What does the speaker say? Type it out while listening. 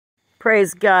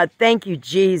Praise God. Thank you,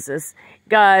 Jesus.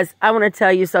 Guys, I want to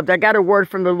tell you something. I got a word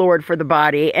from the Lord for the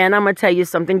body, and I'm going to tell you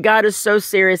something. God is so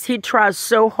serious. He tries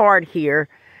so hard here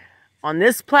on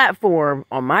this platform,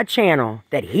 on my channel,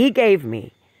 that he gave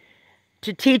me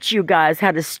to teach you guys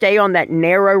how to stay on that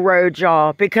narrow road,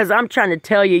 y'all, because I'm trying to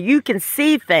tell you, you can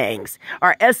see things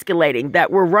are escalating, that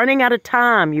we're running out of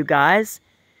time, you guys.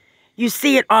 You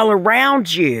see it all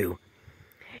around you.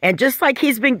 And just like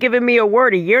he's been giving me a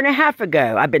word 1.5 years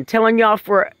ago, I've been telling y'all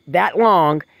for that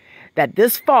long that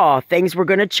this fall things were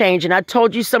going to change. And I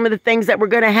told you some of the things that were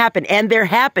going to happen, and they're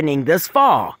happening this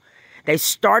fall. They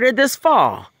started this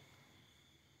fall.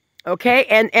 Okay,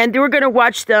 and we're going to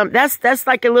watch them. That's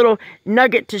like a little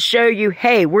nugget to show you,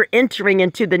 hey, we're entering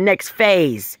into the next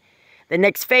phase. The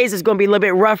next phase is going to be a little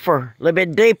bit rougher, a little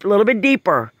bit deep, a little bit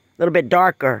deeper, a little bit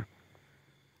darker.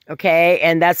 Okay,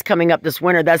 and that's coming up this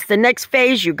winter. That's the next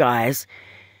phase, you guys.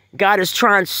 God is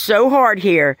trying so hard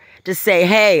here to say,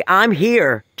 hey, I'm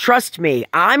here. Trust me,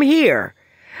 I'm here.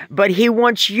 But he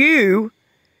wants you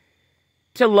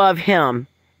to love him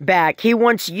back. He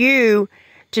wants you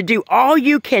to do all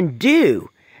you can do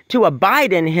to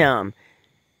abide in him,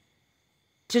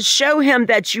 to show him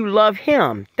that you love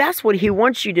him. That's what he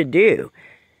wants you to do.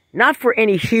 Not for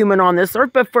any human on this earth,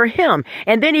 but for him.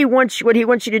 And then what he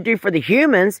wants you to do for the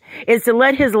humans is to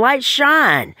let his light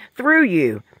shine through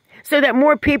you so that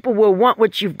more people will want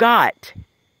what you've got,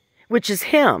 which is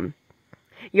him.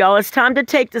 Y'all, it's time to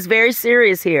take this very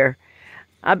serious here.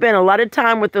 I've been a lot of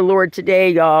time with the Lord today,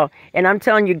 y'all, and I'm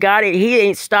telling you, God, he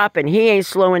ain't stopping. He ain't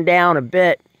slowing down a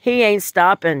bit. He ain't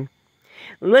stopping.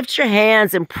 Lift your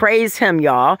hands and praise him,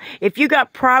 y'all. If you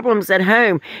got problems at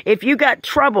home, if you got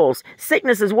troubles,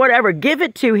 sicknesses, whatever, give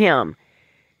it to him.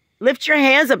 Lift your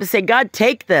hands up and say, God,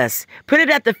 take this. Put it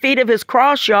at the feet of his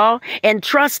cross, y'all, and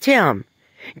trust him.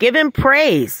 Give him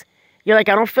praise. You're like,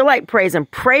 I don't feel like praising.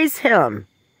 Praise him.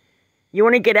 You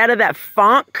want to get out of that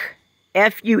funk?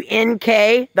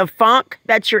 F-U-N-K, the funk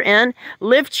that you're in?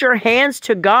 Lift your hands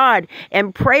to God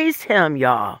and praise him,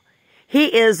 y'all.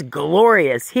 He is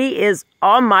glorious. He is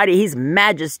almighty. He's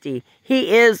majesty.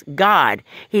 He is God.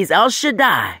 He's El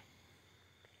Shaddai.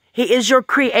 He is your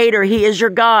creator. He is your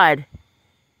God.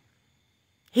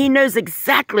 He knows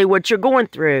exactly what you're going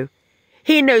through.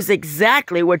 He knows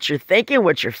exactly what you're thinking,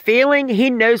 what you're feeling. He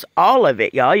knows all of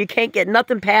it, y'all. You can't get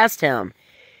nothing past him.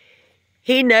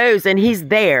 He knows, and he's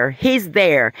there. He's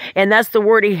there. And that's the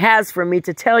word he has for me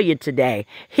to tell you today.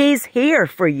 He's here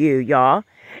for you, y'all.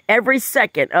 Every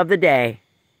second of the day.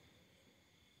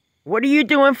 What are you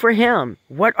doing for him?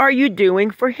 What are you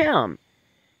doing for him?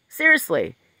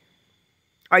 Seriously.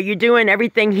 Are you doing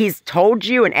everything he's told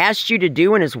you and asked you to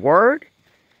do in his word?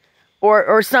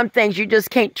 Or some things you just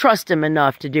can't trust him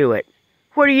enough to do it?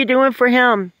 What are you doing for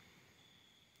him?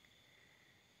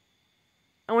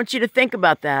 I want you to think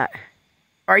about that.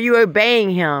 Are you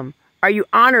obeying him? Are you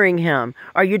honoring him?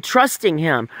 Are you trusting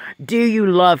him? Do you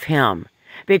love him?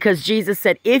 Because Jesus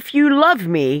said, if you love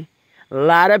me, a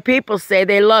lot of people say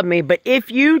they love me, but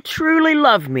if you truly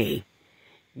love me,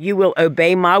 you will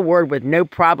obey my word with no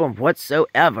problem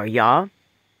whatsoever, y'all.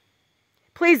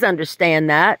 Please understand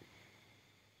that.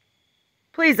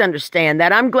 Please understand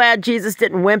that. I'm glad Jesus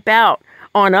didn't wimp out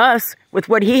on us with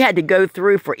what he had to go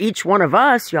through for each one of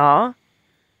us, y'all.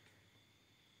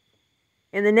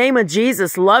 In the name of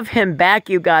Jesus, love him back,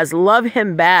 you guys. Love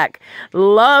him back.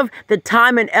 Love the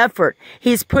time and effort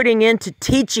he's putting into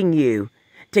teaching you,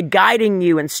 to guiding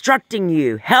you, instructing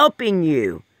you, helping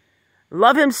you.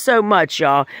 Love him so much,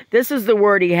 y'all. This is the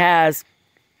word he has.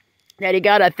 Daddy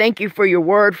God, I thank you for your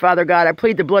word, Father God. I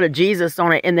plead the blood of Jesus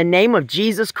on it in the name of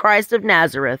Jesus Christ of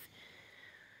Nazareth.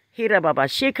 Thank you,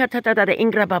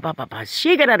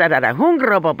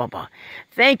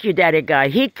 Daddy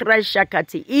God.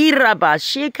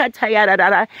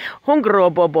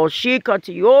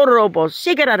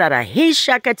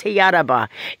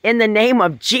 In the name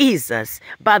of Jesus,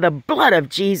 by the blood of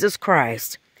Jesus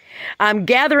Christ, I'm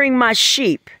gathering my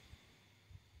sheep.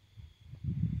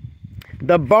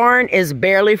 The barn is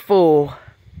barely full.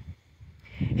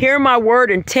 Hear my word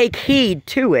and take heed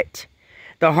to it.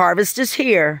 The harvest is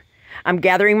here. I'm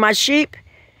gathering my sheep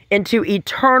into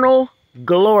eternal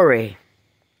glory.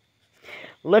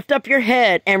 Lift up your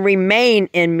head and remain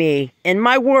in me, in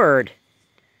my word.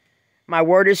 My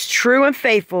word is true and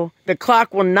faithful. The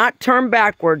clock will not turn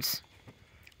backwards,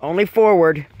 only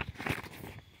forward.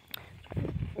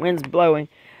 Wind's blowing.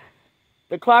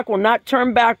 The clock will not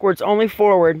turn backwards, only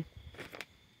forward.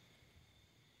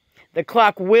 The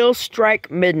clock will strike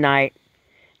midnight.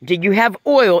 Do you have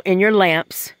oil in your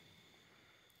lamps?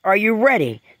 Are you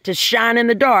ready to shine in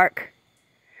the dark?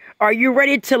 Are you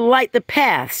ready to light the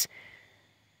paths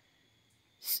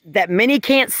that many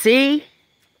can't see.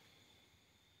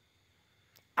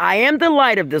 I am the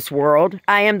light of this world.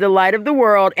 I am the light of the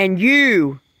world, and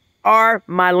you are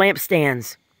my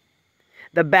lampstands.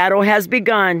 The battle has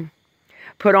begun.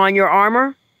 Put on your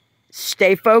armor.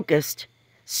 Stay focused.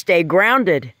 Stay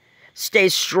grounded. Stay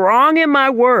strong in my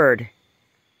word,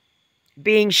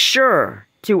 being sure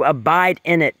to abide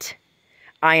in it.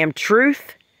 I am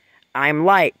truth. I am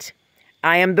light.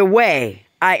 I am the way.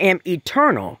 I am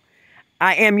eternal.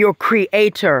 I am your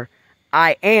creator.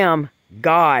 I am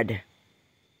God.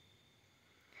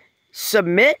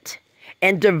 Submit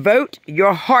and devote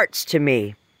your hearts to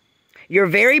me, your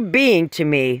very being to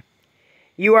me.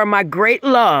 You are my great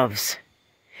loves,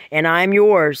 and I am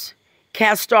yours.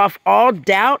 Cast off all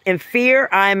doubt and fear.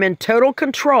 I am in total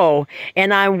control,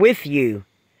 and I'm with you.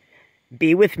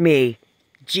 Be with me,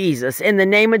 Jesus. In the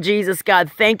name of Jesus,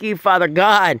 God, thank you, Father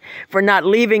God, for not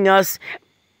leaving us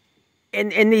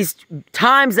in these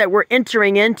times that we're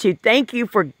entering into. Thank you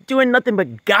for doing nothing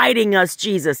but guiding us,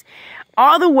 Jesus,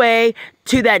 all the way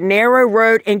to that narrow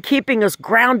road and keeping us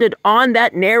grounded on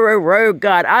that narrow road,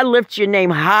 God. I lift your name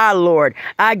high, Lord.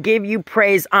 I give you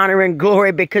praise, honor, and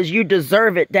glory because you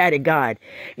deserve it, Daddy God.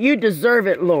 You deserve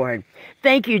it, Lord.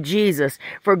 Thank you, Jesus,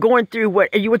 for going through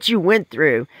what you went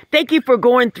through. Thank you for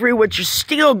going through what you're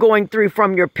still going through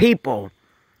from your people.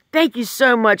 Thank you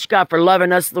so much, God, for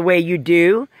loving us the way you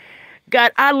do.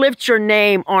 God, I lift your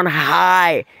name on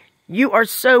high. You are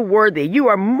so worthy. You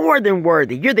are more than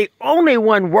worthy. You're the only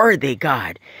one worthy,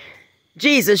 God.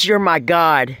 Jesus, you're my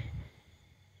God,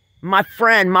 my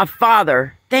friend, my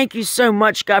Father. Thank you so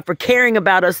much, God, for caring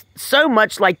about us so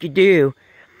much like you do.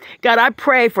 God, I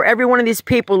pray for every one of these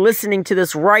people listening to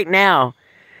this right now,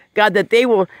 God, that they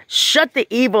will shut the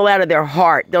evil out of their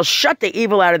heart. They'll shut the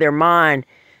evil out of their mind.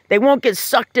 They won't get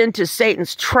sucked into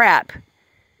Satan's trap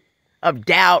of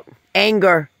doubt,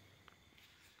 anger,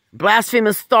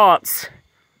 blasphemous thoughts,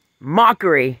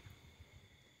 mockery,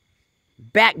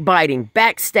 backbiting,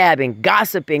 backstabbing,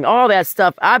 gossiping, all that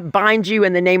stuff. I bind you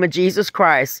in the name of Jesus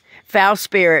Christ. Foul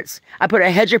spirits. I put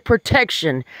a hedge of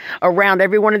protection around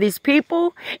every one of these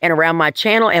people and around my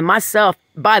channel and myself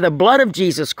by the blood of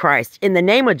Jesus Christ, in the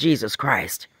name of Jesus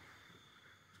Christ.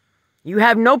 You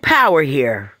have no power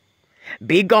here.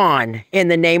 Be gone in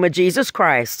the name of Jesus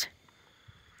Christ.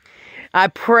 I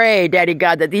pray, Daddy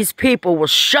God, that these people will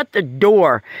shut the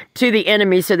door to the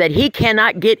enemy so that he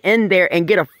cannot get in there and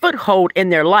get a foothold in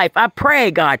their life. I pray,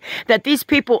 God, that these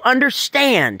people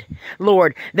understand,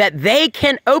 Lord, that they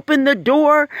can open the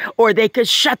door or they could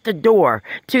shut the door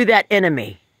to that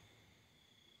enemy.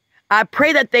 I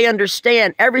pray that they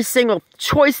understand every single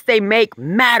choice they make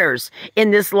matters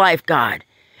in this life, God.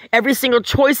 Every single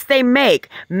choice they make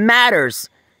matters.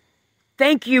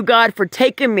 Thank you, God, for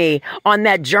taking me on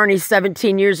that journey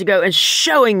 17 years ago and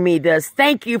showing me this.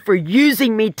 Thank you for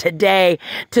using me today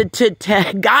to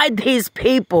guide these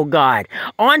people, God,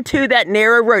 onto that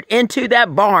narrow road, into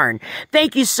that barn.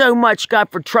 Thank you so much, God,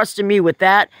 for trusting me with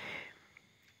that.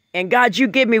 And God, you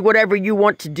give me whatever you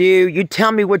want to do. You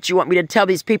tell me what you want me to tell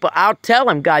these people. I'll tell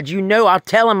them, God. You know I'll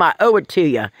tell them I owe it to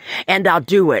you, and I'll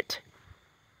do it.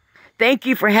 Thank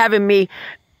you for having me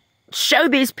show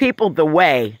these people the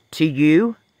way to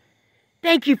you.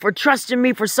 Thank you for trusting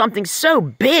me for something so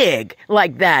big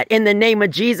like that in the name of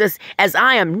Jesus, as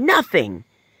I am nothing.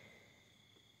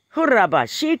 Thank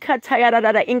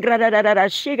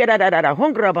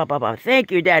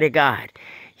you, Daddy God.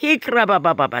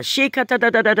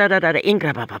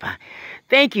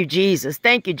 Thank you, Jesus.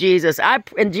 Thank you, Jesus.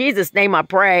 In Jesus' name I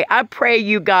pray. I pray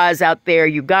you guys out there,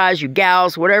 you guys, you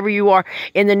gals, whatever you are,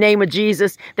 in the name of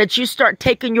Jesus, that you start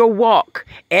taking your walk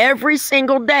every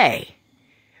single day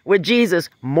with Jesus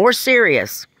more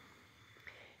serious.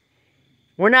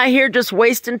 We're not here just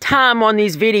wasting time on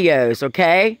these videos,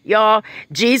 okay? Y'all,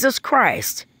 Jesus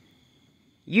Christ.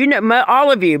 You know,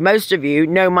 all of you, most of you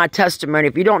know my testimony.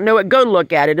 If you don't know it, go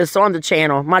look at it. It's on the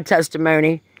channel, my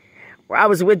testimony, where I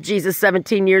was with Jesus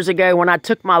 17 years ago when I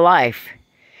took my life.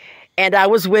 And I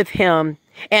was with him,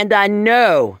 and I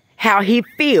know how he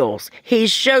feels. He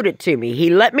showed it to me. He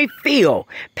let me feel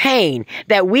pain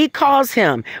that we cause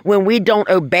him when we don't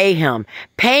obey him.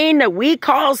 Pain that we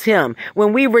cause him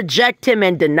when we reject him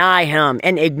and deny him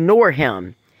and ignore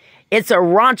him. It's a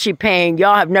raunchy pain.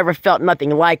 Y'all have never felt nothing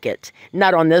like it.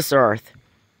 Not on this earth.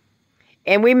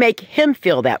 And we make him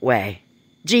feel that way.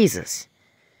 Jesus.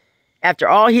 After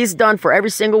all he's done for every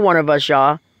single one of us,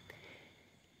 y'all.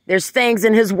 There's things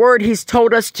in his word he's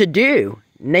told us to do.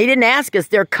 And they didn't ask us.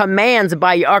 They're commands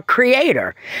by our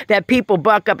creator. That people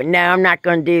buck up and, no, I'm not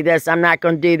going to do this. I'm not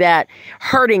going to do that.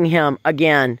 Hurting him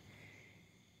again.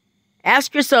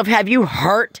 Ask yourself, have you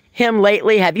hurt him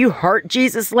lately? Have you hurt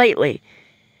Jesus lately?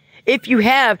 If you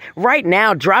have, right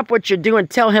now, drop what you're doing.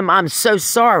 Tell him, I'm so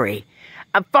sorry.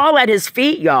 Fall at his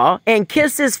feet, y'all, and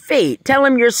kiss his feet. Tell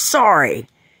him you're sorry.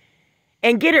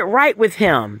 And get it right with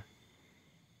him.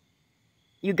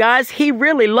 You guys, he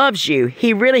really loves you.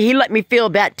 He let me feel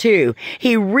that too.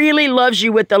 He really loves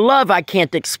you with the love I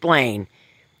can't explain.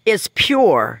 It's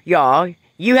pure, y'all.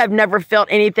 You have never felt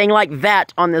anything like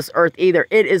that on this earth either.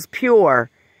 It is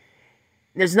pure.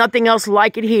 There's nothing else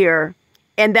like it here.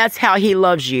 And that's how he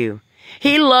loves you.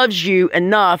 He loves you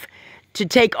enough to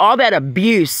take all that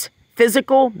abuse,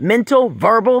 physical, mental,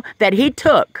 verbal, that he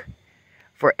took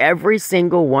for every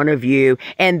single one of you.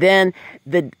 And then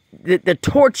the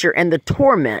torture and the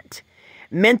torment,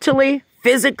 mentally,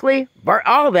 physically,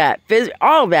 all that,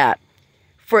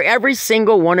 for every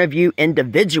single one of you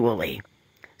individually.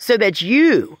 So that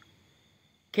you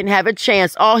can have a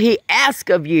chance. All he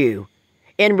asks of you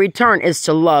in return is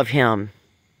to love him.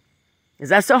 Is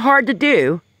that so hard to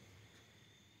do?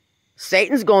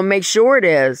 Satan's going to make sure it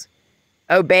is.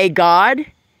 Obey God,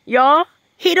 y'all.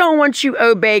 He don't want you to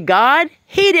obey God.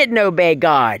 He didn't obey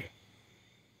God.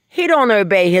 He don't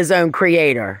obey his own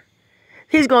creator.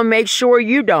 He's going to make sure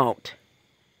you don't.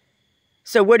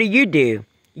 So what do?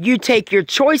 You take your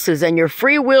choices and your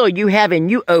free will you have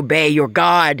and you obey your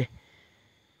God.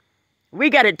 We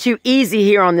got it too easy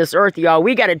here on this earth, y'all.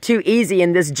 We got it too easy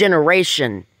in this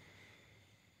generation.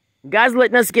 God's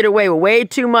letting us get away with way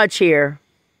too much here.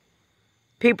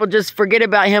 People just forget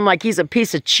about him like he's a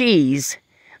piece of cheese.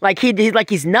 Like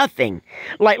he's nothing.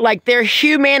 Like their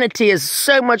humanity is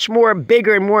so much more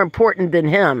bigger and more important than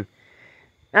him.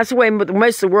 That's the way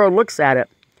most of the world looks at it.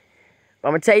 But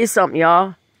I'm going to tell you something,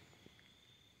 y'all.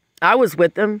 I was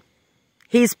with him.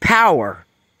 He's power.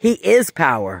 He is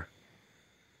power.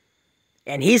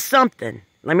 And he's something.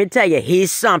 Let me tell you,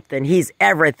 he's something. He's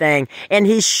everything. And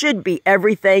he should be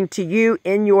everything to you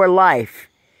in your life.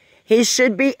 He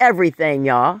should be everything,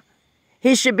 y'all.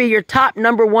 He should be your top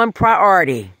 #1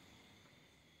 priority.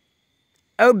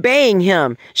 Obeying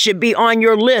him should be on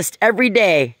your list every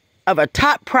day of a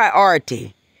top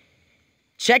priority.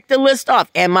 Check the list off.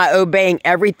 Am I obeying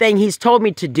everything he's told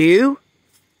me to do?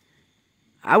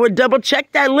 I would double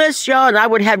check that list, y'all, and I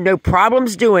would have no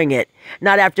problems doing it.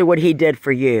 Not after what he did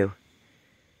for you.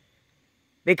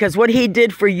 Because what he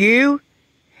did for you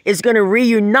is going to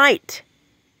reunite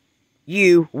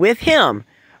you with him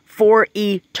for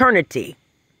eternity.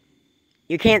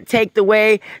 You can't take the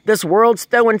way this world's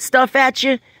throwing stuff at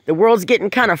you. The world's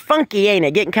getting kind of funky, ain't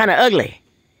it? Getting kind of ugly.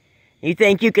 You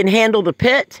think you can handle the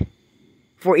pit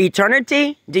for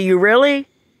eternity? Do you really?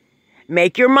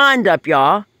 Make your mind up,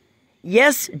 y'all.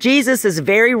 Yes, Jesus is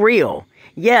very real.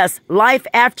 Yes, life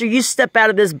after you step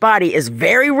out of this body is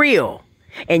very real.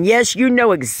 And yes, you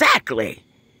know exactly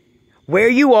where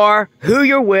you are, who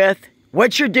you're with,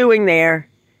 what you're doing there.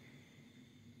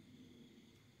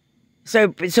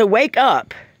 So wake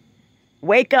up.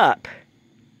 Wake up.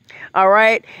 All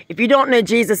right? If you don't know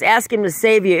Jesus, ask him to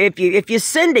save you. If you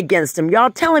sinned against him, y'all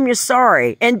tell him you're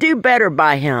sorry and do better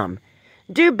by him.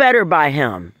 Do better by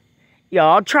him.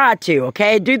 Y'all try to,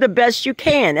 okay? Do the best you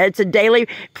can. It's a daily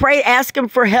pray. Ask him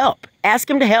for help. Ask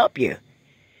him to help you.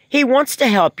 He wants to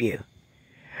help you.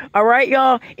 All right,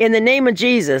 y'all? In the name of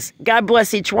Jesus, God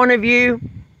bless each one of you.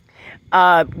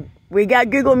 We got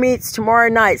Google Meets tomorrow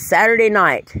night, Saturday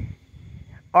night.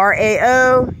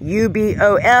 RAOUBOFMVI,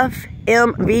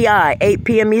 8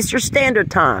 p.m. Eastern Standard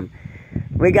Time.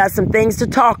 We got some things to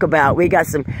talk about. We got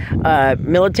some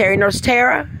military nurse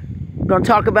Tara. We're going to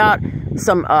talk about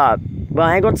some... well,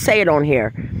 I ain't going to say it on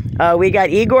here. We got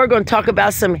Igor going to talk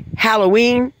about some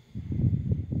Halloween.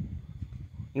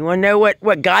 You want to know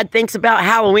what God thinks about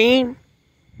Halloween?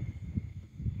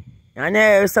 I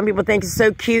know some people think it's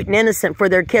so cute and innocent for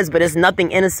their kids, but there's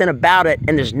nothing innocent about it,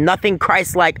 and there's nothing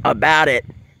Christ-like about it,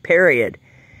 period.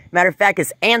 Matter of fact,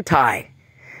 it's anti.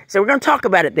 So we're going to talk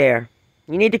about it there.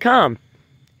 You need to come.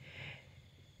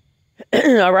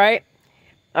 All right?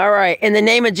 All right, in the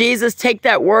name of Jesus, take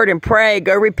that word and pray.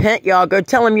 Go repent, y'all. Go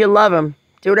tell him you love him.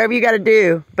 Do whatever you got to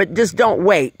do, but just don't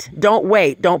wait. Don't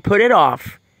wait. Don't put it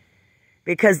off.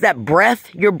 Because that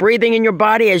breath you're breathing in your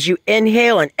body as you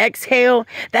inhale and exhale,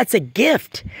 that's a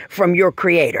gift from your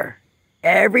Creator.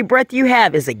 Every breath you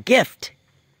have is a gift.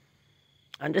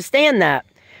 Understand that.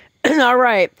 All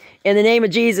right, in the name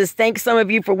of Jesus, thanks some of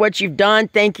you for what you've done.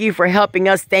 Thank you for helping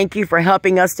us. Thank you for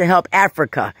helping us to help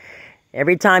Africa.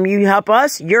 Every time you help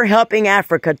us, you're helping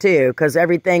Africa too, because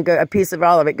everything, a piece of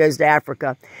all of it goes to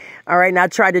Africa. All right, and I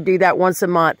try to do that once a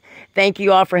month. Thank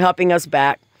you all for helping us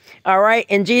back. All right,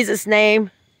 in Jesus'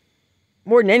 name,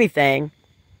 more than anything,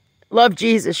 Love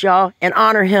Jesus, y'all, and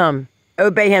honor him.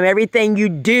 Obey him. Everything you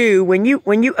do, when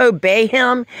you obey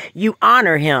him, you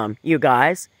honor him, you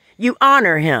guys. You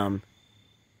honor him.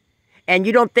 And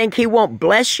you don't think he won't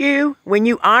bless you when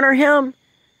you honor him?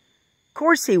 Of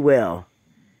course he will.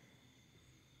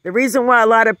 The reason why a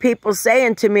lot of people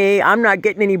saying to me, I'm not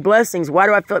getting any blessings. Why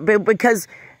do I feel? Because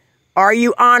are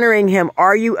you honoring him?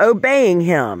 Are you obeying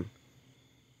him?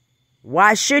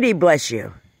 Why should he bless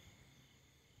you?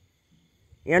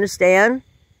 You understand?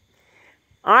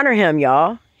 Honor him,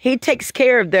 y'all. He takes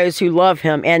care of those who love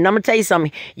him. And I'm going to tell you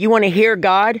something. You want to hear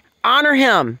God? Honor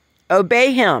him.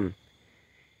 Obey him.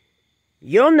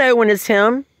 You'll know when it's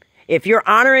him. If you're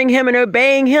honoring him and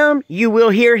obeying him, you will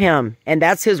hear him. And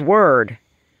that's his word.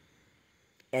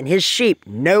 And his sheep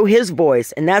know his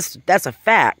voice. And that's a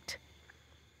fact.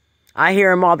 I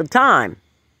hear him all the time.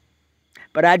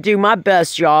 But I do my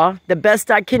best, y'all. The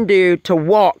best I can do to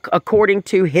walk according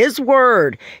to his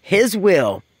word, his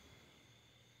will.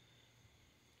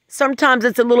 Sometimes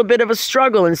it's a little bit of a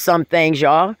struggle in some things,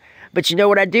 y'all. But you know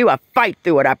what I do? I fight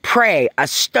through it. I pray. I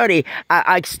study.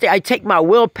 I take my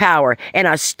willpower and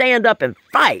I stand up and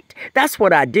fight. That's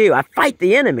what I do. I fight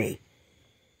the enemy.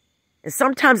 And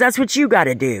sometimes that's what you got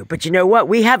to do. But you know what?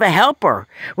 We have a helper.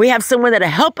 We have someone that'll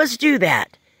help us do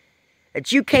that.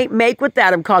 That you can't make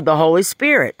without him, called the Holy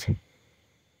Spirit.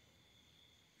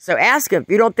 So ask him. If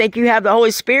you don't think you have the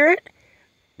Holy Spirit,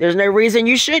 there's no reason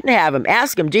you shouldn't have him.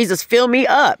 Ask him, Jesus, fill me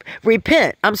up.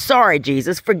 Repent. I'm sorry,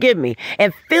 Jesus. Forgive me.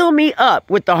 And fill me up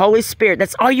with the Holy Spirit.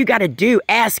 That's all you got to do.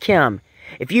 Ask him.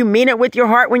 If you mean it with your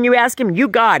heart when you ask him, you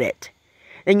got it.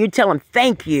 Then you tell him,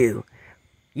 thank you.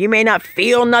 You may not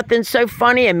feel nothing so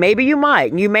funny, and maybe you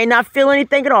might. You may not feel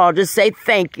anything at all. Just say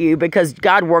thank you, because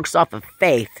God works off of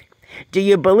faith. Do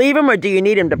you believe him, or do you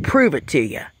need him to prove it to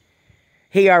you?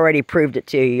 He already proved it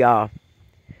to you, y'all.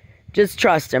 Just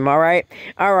trust him, all right?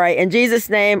 All right. In Jesus'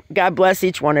 name, God bless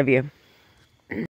each one of you.